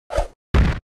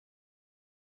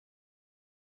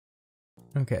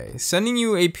Okay, sending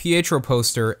you a Pietro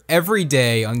poster every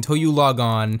day until you log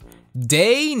on.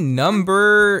 Day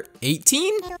number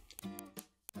 18?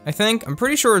 I think. I'm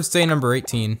pretty sure it's day number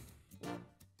 18.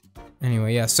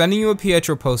 Anyway, yeah, sending you a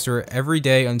Pietro poster every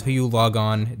day until you log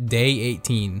on. Day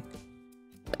 18.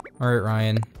 Alright,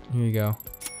 Ryan. Here you go.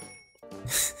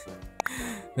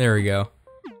 There we go.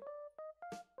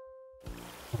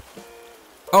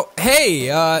 Oh,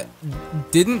 hey!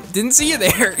 Didn't see you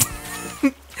there!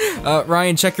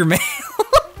 Ryan, check your mail.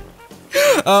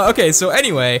 Okay, so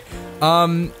anyway,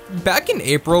 back in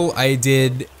April, I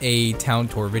did a town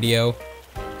tour video,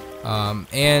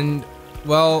 and,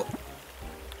 well,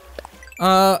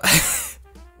 my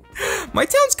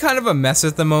town's kind of a mess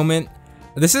at the moment.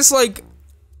 This is, like,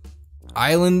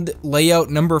 island layout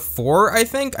number 4, I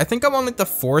think. I think I'm on, like, the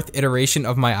 4th iteration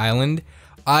of my island.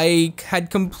 I had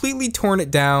completely torn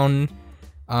it down.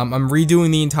 I'm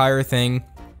redoing the entire thing.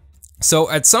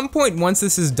 So at some point, once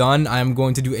this is done, I'm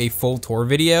going to do a full tour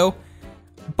video.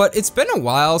 But it's been a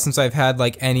while since I've had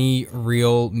like any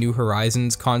real New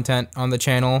Horizons content on the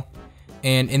channel.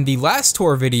 And in the last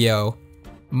tour video,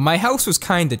 my house was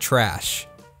kinda trash.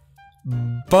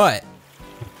 But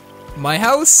my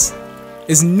house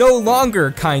is no longer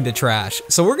kinda trash.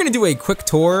 So we're gonna do a quick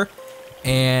tour,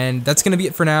 and that's gonna be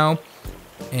it for now.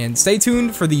 And stay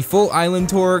tuned for the full island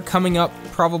tour coming up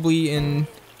probably in,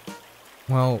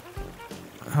 well,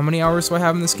 how many hours do I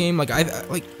have in this game? Like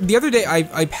the other day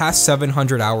I passed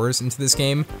 700 hours into this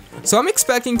game. So I'm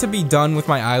expecting to be done with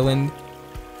my island,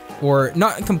 or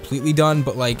not completely done,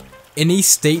 but like in a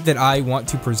state that I want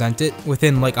to present it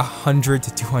within like 100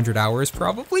 to 200 hours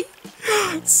probably.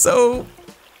 So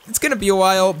it's gonna be a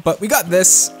while, but we got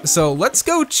this. So let's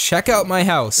go check out my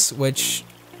house, which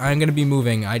I'm gonna be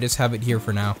moving. I just have it here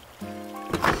for now,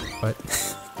 but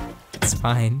it's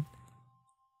fine.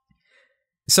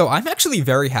 So I'm actually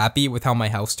very happy with how my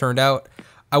house turned out.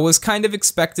 I was kind of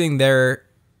expecting there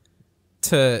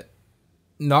to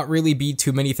not really be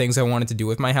too many things I wanted to do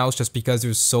with my house just because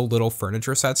there's so little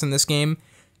furniture sets in this game.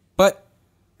 But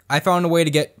I found a way to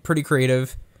get pretty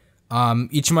creative.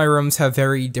 Each of my rooms have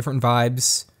very different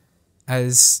vibes,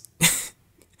 as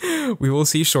we will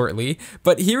see shortly.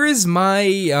 But here is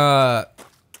my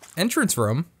entrance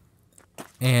room,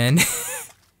 and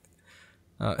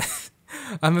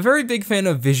I'm a very big fan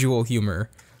of visual humor.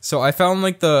 So I found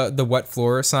like the wet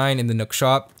floor sign in the Nook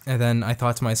shop, and then I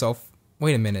thought to myself,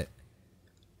 wait a minute,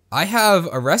 I have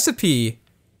a recipe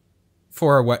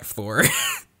for a wet floor.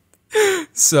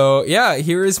 So yeah,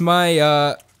 here is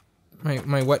my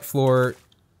my wet floor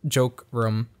joke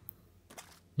room.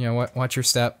 You know what? Watch your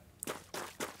step.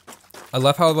 I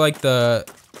love how like the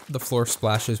floor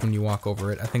splashes when you walk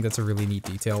over it. I think that's a really neat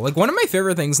detail. Like one of my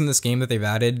favorite things in this game that they've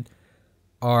added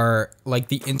are like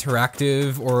the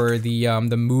interactive or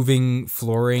the moving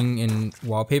flooring and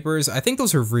wallpapers. I think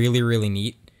those are really, really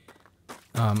neat.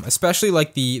 Especially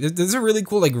like there's a really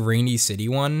cool like rainy city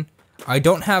one. I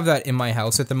don't have that in my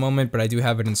house at the moment, but I do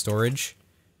have it in storage.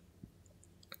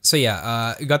 So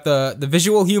yeah, you got the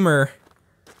visual humor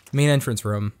main entrance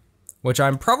room, which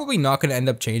I'm probably not going to end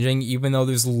up changing, even though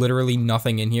there's literally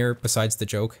nothing in here besides the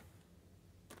joke.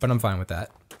 But I'm fine with that.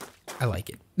 I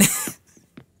like it.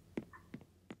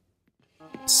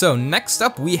 So next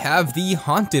up we have the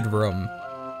haunted room,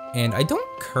 and I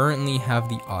don't currently have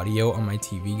the audio on my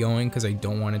TV going because I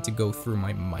don't want it to go through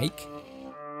my mic,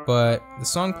 but the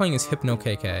song playing is Hypno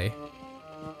KK.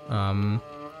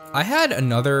 I had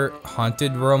another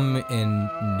haunted room in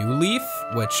New Leaf,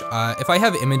 which if I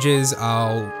have images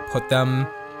I'll put them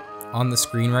on the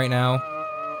screen right now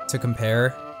to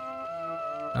compare.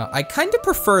 I kind of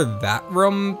prefer that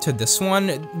room to this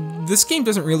one. This game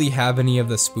doesn't really have any of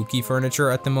the spooky furniture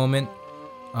at the moment.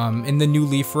 In the New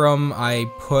Leaf room,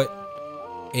 I put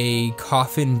a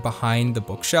coffin behind the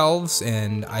bookshelves,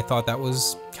 and I thought that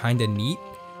was kind of neat.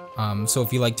 So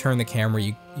if you like turn the camera,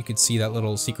 you could see that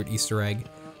little secret Easter egg.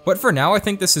 But for now, I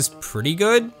think this is pretty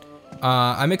good.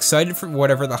 I'm excited for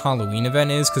whatever the Halloween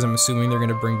event is, because I'm assuming they're going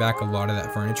to bring back a lot of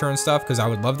that furniture and stuff, because I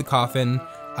would love the coffin,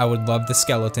 I would love the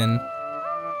skeleton.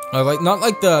 Like not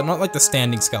like the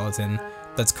standing skeleton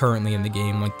that's currently in the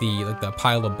game, like the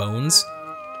pile of bones.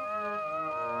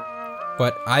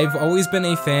 But I've always been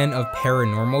a fan of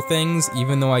paranormal things,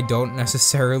 even though I don't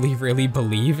necessarily really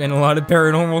believe in a lot of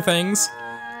paranormal things.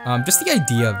 Just the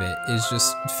idea of it is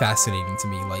just fascinating to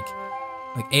me, like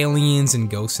aliens and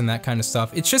ghosts and that kind of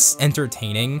stuff. It's just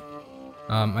entertaining.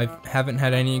 I haven't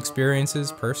had any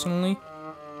experiences personally,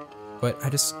 but I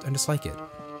just like it,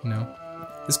 you know.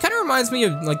 This kind of reminds me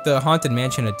of like the Haunted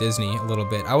Mansion at Disney a little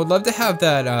bit. I would love to have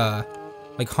that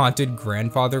like haunted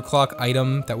grandfather clock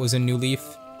item that was in New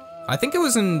Leaf. I think it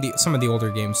was in some of the older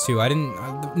games too. I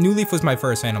didn't. New Leaf was my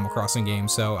first Animal Crossing game,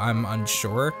 so I'm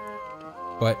unsure.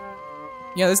 But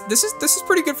yeah, this is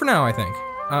pretty good for now, I think.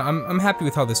 I'm happy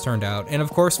with how this turned out. And of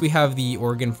course, we have the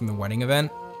organ from the wedding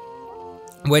event,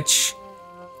 which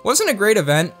wasn't a great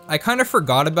event. I kind of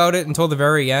forgot about it until the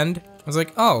very end. I was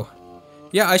like, oh,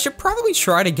 yeah, I should probably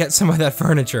try to get some of that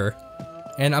furniture.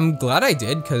 And I'm glad I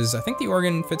did, because I think the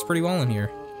organ fits pretty well in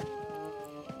here.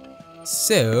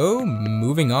 So,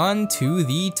 moving on to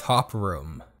the top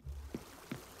room.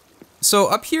 So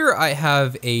up here I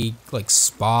have a like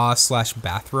spa slash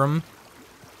bathroom.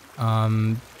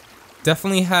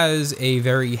 Definitely has a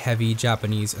very heavy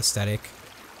Japanese aesthetic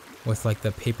with like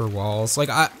the paper walls. Like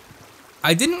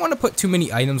I didn't want to put too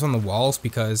many items on the walls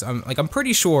because I'm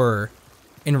pretty sure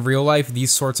in real life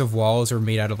these sorts of walls are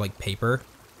made out of like paper.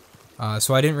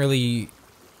 So I didn't really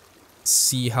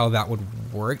see how that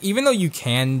would work, even though you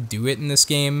can do it in this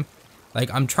game. Like,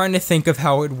 I'm trying to think of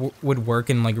how it would work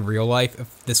in, like, real life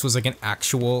if this was, like, an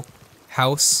actual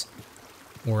house,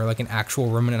 or, like, an actual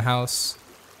room in a house.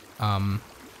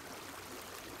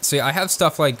 So, yeah, I have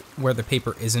stuff, like, where the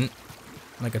paper isn't,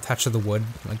 like, attached to the wood,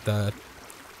 like the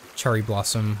cherry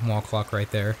blossom wall clock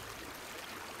right there.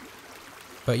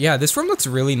 But, yeah, this room looks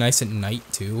really nice at night,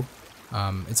 too.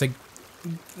 It's, like,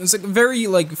 very,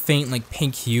 like, faint, like,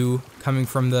 pink hue coming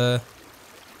from the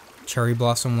cherry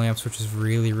blossom lamps, which is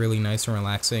really, really nice and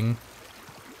relaxing.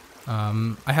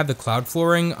 I have the cloud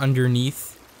flooring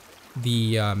underneath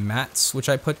the mats, which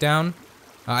I put down.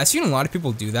 I've seen a lot of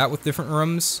people do that with different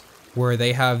rooms, where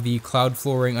they have the cloud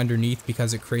flooring underneath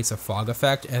because it creates a fog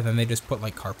effect, and then they just put,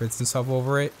 like, carpets and stuff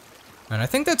over it. And I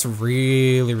think that's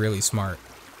really, really smart.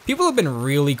 People have been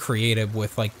really creative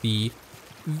with, like, the,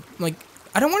 like,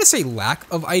 I don't want to say lack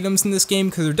of items in this game,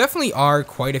 because there definitely are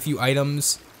quite a few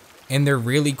items, and they're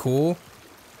really cool.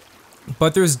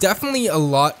 But there's definitely a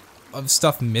lot of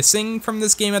stuff missing from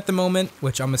this game at the moment,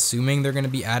 which I'm assuming they're going to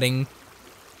be adding,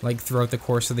 like, throughout the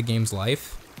course of the game's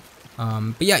life.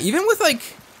 But yeah, even with, like,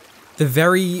 the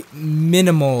very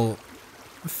minimal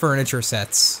furniture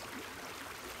sets,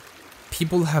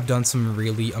 people have done some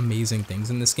really amazing things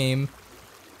in this game.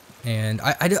 And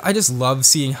I just love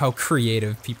seeing how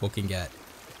creative people can get.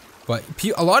 But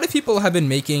a lot of people have been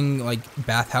making, like,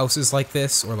 bathhouses like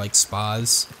this, or, like,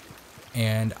 spas.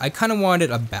 And I kind of wanted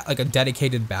like a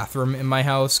dedicated bathroom in my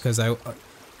house, because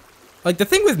like, the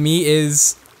thing with me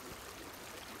is,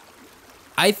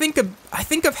 I think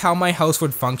of how my house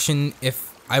would function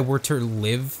if I were to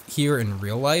live here in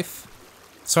real life.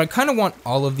 So I kind of want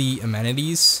all of the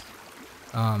amenities.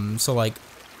 So, like,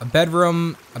 a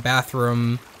bedroom, a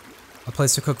bathroom, a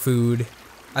place to cook food.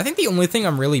 I think the only thing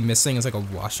I'm really missing is, like, a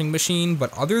washing machine,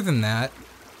 but other than that,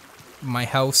 my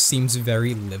house seems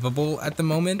very livable at the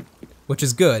moment, which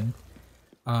is good.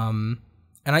 And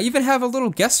I even have a little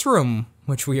guest room,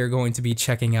 which we are going to be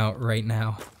checking out right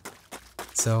now.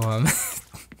 So,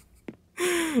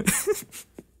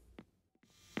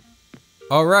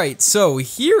 alright, so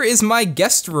here is my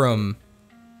guest room.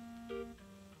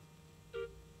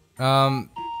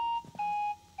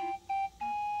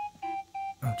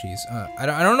 Oh jeez, I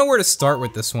don't know where to start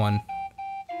with this one,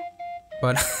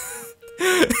 but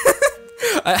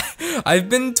I've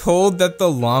been told that the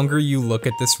longer you look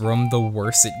at this room, the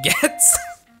worse it gets.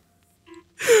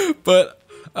 But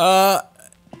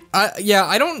yeah,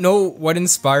 I don't know what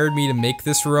inspired me to make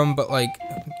this room, but like,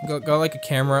 got like a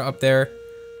camera up there.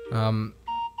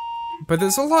 But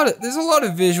there's a lot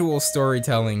of visual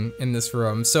storytelling in this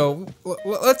room. So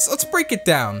let's break it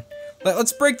down.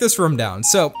 Let's break this room down.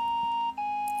 So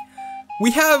we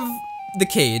have the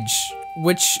cage,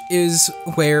 which is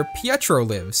where Pietro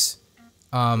lives.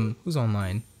 Who's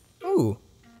online? Ooh,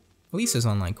 Lisa's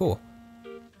online, cool.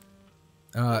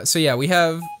 So yeah,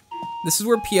 this is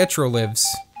where Pietro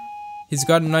lives. He's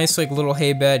got a nice, like, little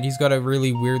hay bed. He's got a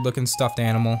really weird looking stuffed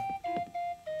animal.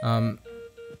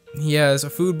 He has a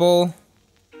food bowl.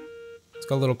 He's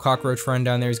got a little cockroach friend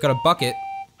down there. He's got a bucket.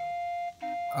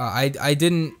 I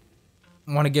didn't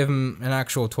want to give him an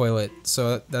actual toilet,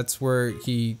 so that's where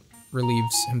he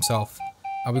relieves himself.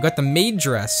 We got the maid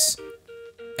dress.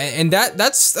 And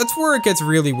that's where it gets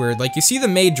really weird. Like, you see the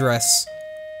maid dress,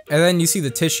 and then you see the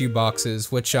tissue boxes,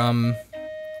 which, I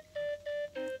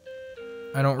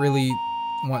don't really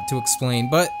want to explain,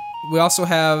 but we also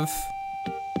have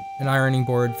an ironing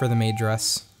board for the maid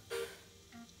dress.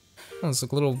 Oh, it's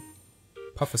like a little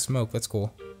puff of smoke, that's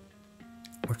cool.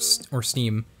 Or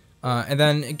steam. And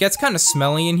then it gets kind of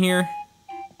smelly in here,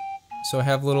 so I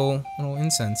have little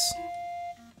incense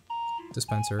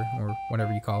dispenser, or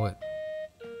whatever you call it.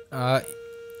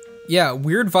 Yeah,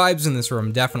 weird vibes in this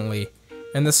room, definitely.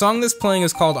 And the song that's playing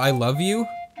is called I Love You,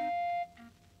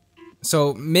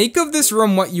 So make of this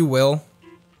room what you will.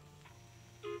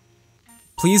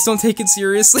 Please don't take it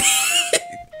seriously.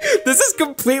 This is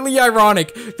completely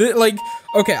ironic. Like,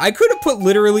 okay, I could have put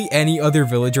literally any other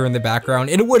villager in the background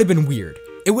and it would have been weird.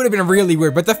 It would have been really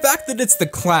weird, but the fact that it's the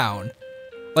clown,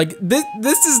 like, this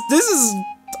is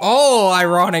all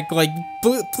ironic. Like,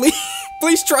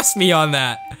 please trust me on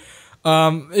that.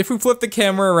 If we flip the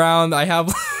camera around, I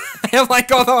have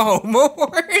like all the homo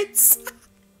words.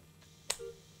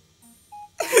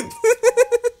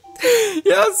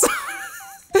 Yes.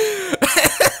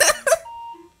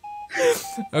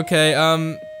 Okay,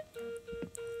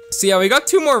 so yeah, we got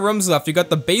 2 more rooms left. We got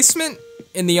the basement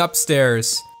and the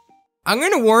upstairs. I'm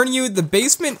gonna warn you, the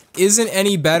basement isn't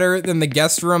any better than the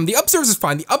guest room. The upstairs is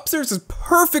fine. The upstairs is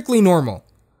perfectly normal.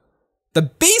 The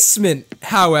basement,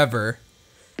 however,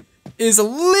 is a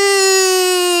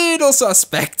little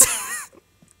suspect.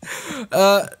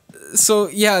 So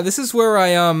yeah, this is where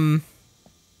I,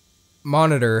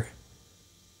 monitor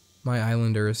my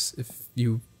islanders, if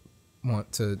you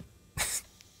want to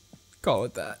call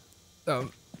it that. I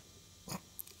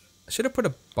should have put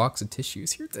a box of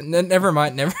tissues here. Never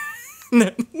mind, never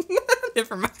mind.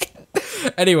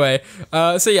 Anyway,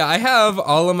 so yeah, I have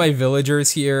all of my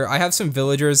villagers here. I have some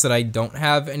villagers that I don't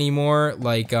have anymore,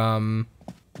 like, I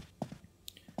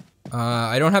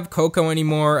don't have Coco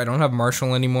anymore, I don't have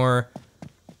Marshall anymore.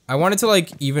 I wanted to,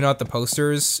 like, even out the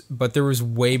posters, but there was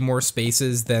way more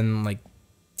spaces than, like,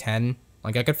 10.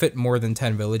 Like, I could fit more than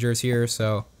 10 villagers here,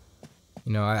 so,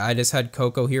 you know, I just had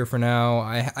Coco here for now.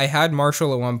 I had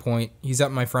Marshall at one point. He's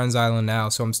at my friend's island now,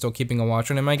 so I'm still keeping a watch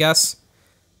on him, I guess.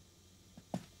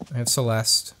 I have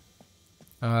Celeste.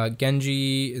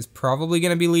 Genji is probably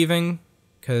gonna be leaving,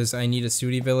 because I need a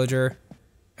Sudi villager.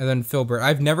 And then Filbert.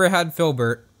 I've never had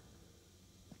Filbert.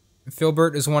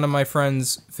 Filbert is one of my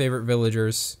friend's favorite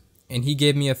villagers, and he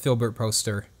gave me a Filbert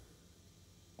poster.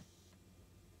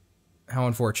 How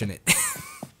unfortunate.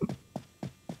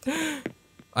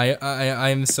 I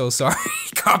am so sorry.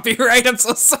 Copyright, I'm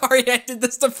so sorry I did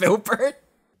this to Filbert.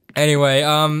 Anyway,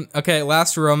 okay,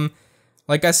 last room.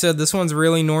 Like I said, this one's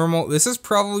really normal. This is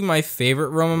probably my favorite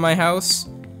room in my house.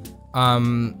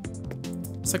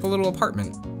 It's like a little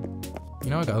apartment. You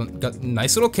know, I got a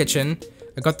nice little kitchen.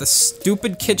 I got the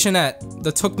stupid kitchenette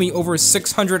that took me over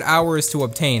 600 hours to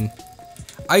obtain.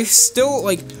 I still,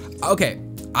 like, okay,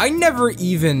 I never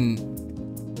even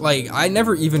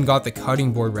got the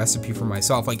cutting board recipe for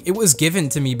myself. Like, it was given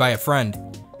to me by a friend.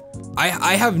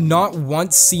 I have not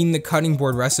once seen the cutting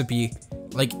board recipe,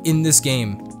 like, in this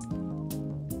game,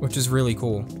 which is really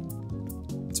cool.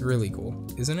 It's really cool,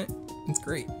 isn't it? It's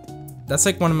great. That's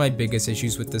like one of my biggest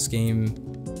issues with this game,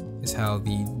 is how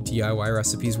the DIY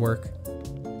recipes work.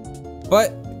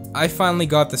 But I finally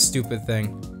got the stupid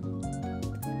thing,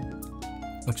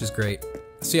 which is great.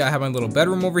 So yeah, I have my little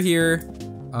bedroom over here.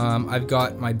 I've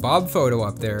got my Bob photo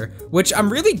up there, which I'm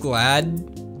really glad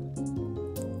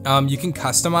you can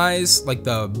customize, like,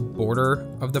 the border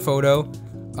of the photo,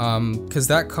 because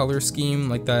that color scheme,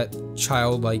 like that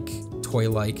childlike,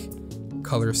 toy-like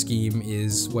color scheme,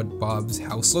 is what Bob's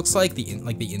house looks like, the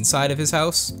inside of his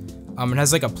house. It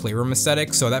has like a playroom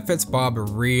aesthetic, so that fits Bob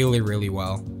really, really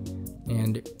well.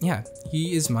 And yeah,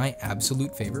 he is my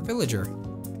absolute favorite villager.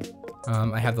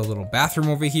 I have the little bathroom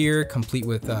over here, complete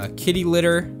with kitty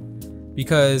litter,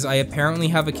 because I apparently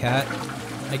have a cat,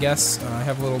 I guess. I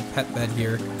have a little pet bed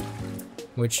here,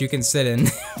 which you can sit in,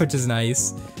 which is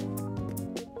nice.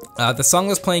 The song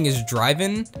that's playing is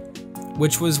Drive-In,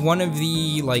 which was one of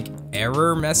the, like,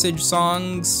 error message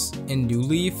songs in New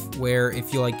Leaf, where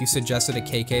if you suggested a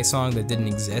KK song that didn't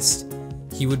exist,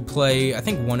 he would play, I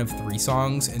think, one of 3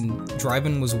 songs, and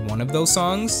Drive-In was one of those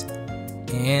songs.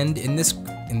 And in this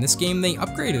game, they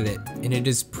upgraded it, and it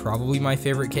is probably my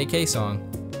favorite KK song.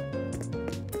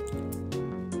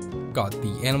 Got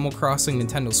the Animal Crossing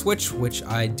Nintendo Switch, which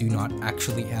I do not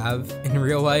actually have in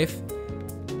real life.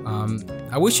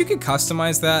 I wish you could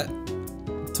customize that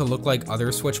to look like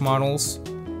other Switch models,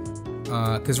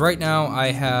 because right now I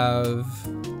have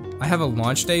a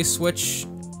launch day Switch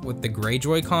with the gray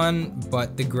Joy-Con,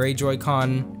 but the gray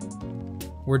Joy-Con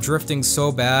were drifting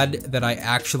so bad that I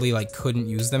actually, like, couldn't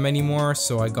use them anymore,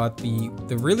 so I got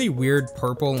the really weird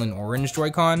purple and orange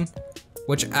Joy-Con,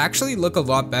 which actually look a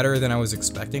lot better than I was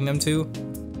expecting them to.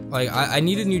 Like, I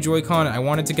need a new Joy-Con, I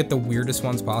wanted to get the weirdest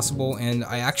ones possible, and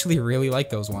I actually really like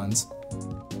those ones.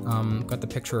 Got the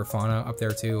picture of Fauna up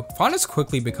there too. Fauna's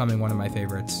quickly becoming one of my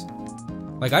favorites.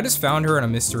 Like, I just found her on a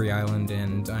mystery island,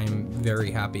 and I'm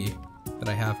very happy that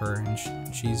I have her, and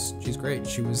she's great.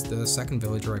 She was the second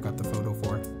villager I got the photo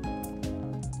for.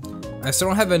 I still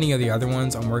don't have any of the other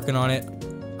ones. I'm working on it.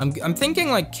 I'm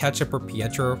thinking like Ketchup or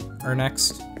Pietro are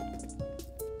next.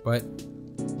 But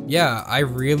yeah, I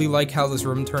really like how this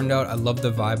room turned out. I love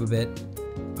the vibe of it.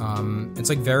 It's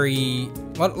like a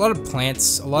lot of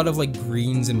plants, a lot of like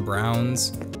greens and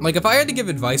browns. Like if I had to give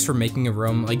advice for making a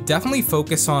room, like definitely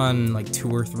focus on like 2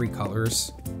 or 3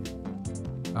 colors.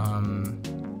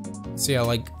 So yeah,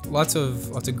 like lots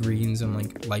of greens and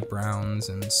like light browns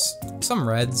and some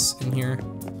reds in here.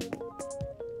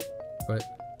 But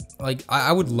like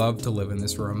I would love to live in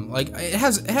this room. Like it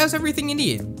has everything you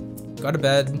need. Got a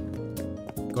bed,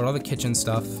 got all the kitchen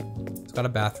stuff. It's got a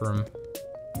bathroom.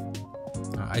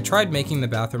 I tried making the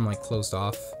bathroom like closed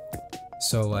off,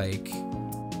 so like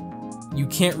you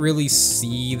can't really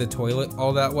see the toilet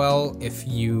all that well if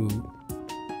you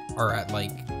are at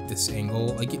like this angle.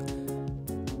 Like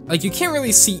you can't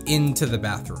really see into the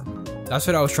bathroom. That's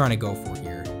what I was trying to go for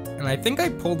here, and I think I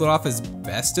pulled it off as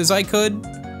best as I could.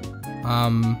 I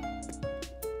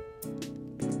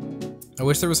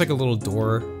wish there was like a little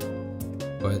door,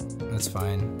 but that's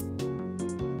fine.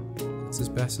 It's as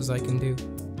best as I can do.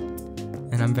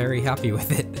 And I'm very happy with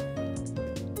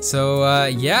it. So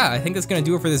yeah, I think that's gonna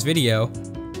do it for this video.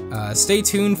 Stay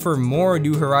tuned for more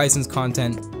New Horizons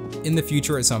content in the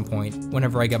future at some point,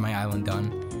 whenever I get my island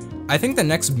done. I think the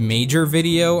next major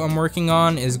video I'm working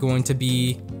on is going to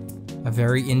be a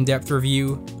very in-depth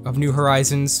review of New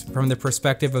Horizons from the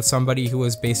perspective of somebody who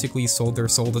has basically sold their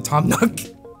soul to Tom Nook.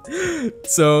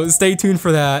 So stay tuned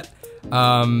for that.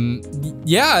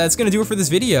 Yeah, that's gonna do it for this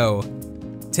video.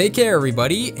 Take care,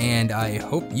 everybody, and I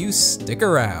hope you stick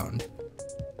around.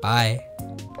 Bye.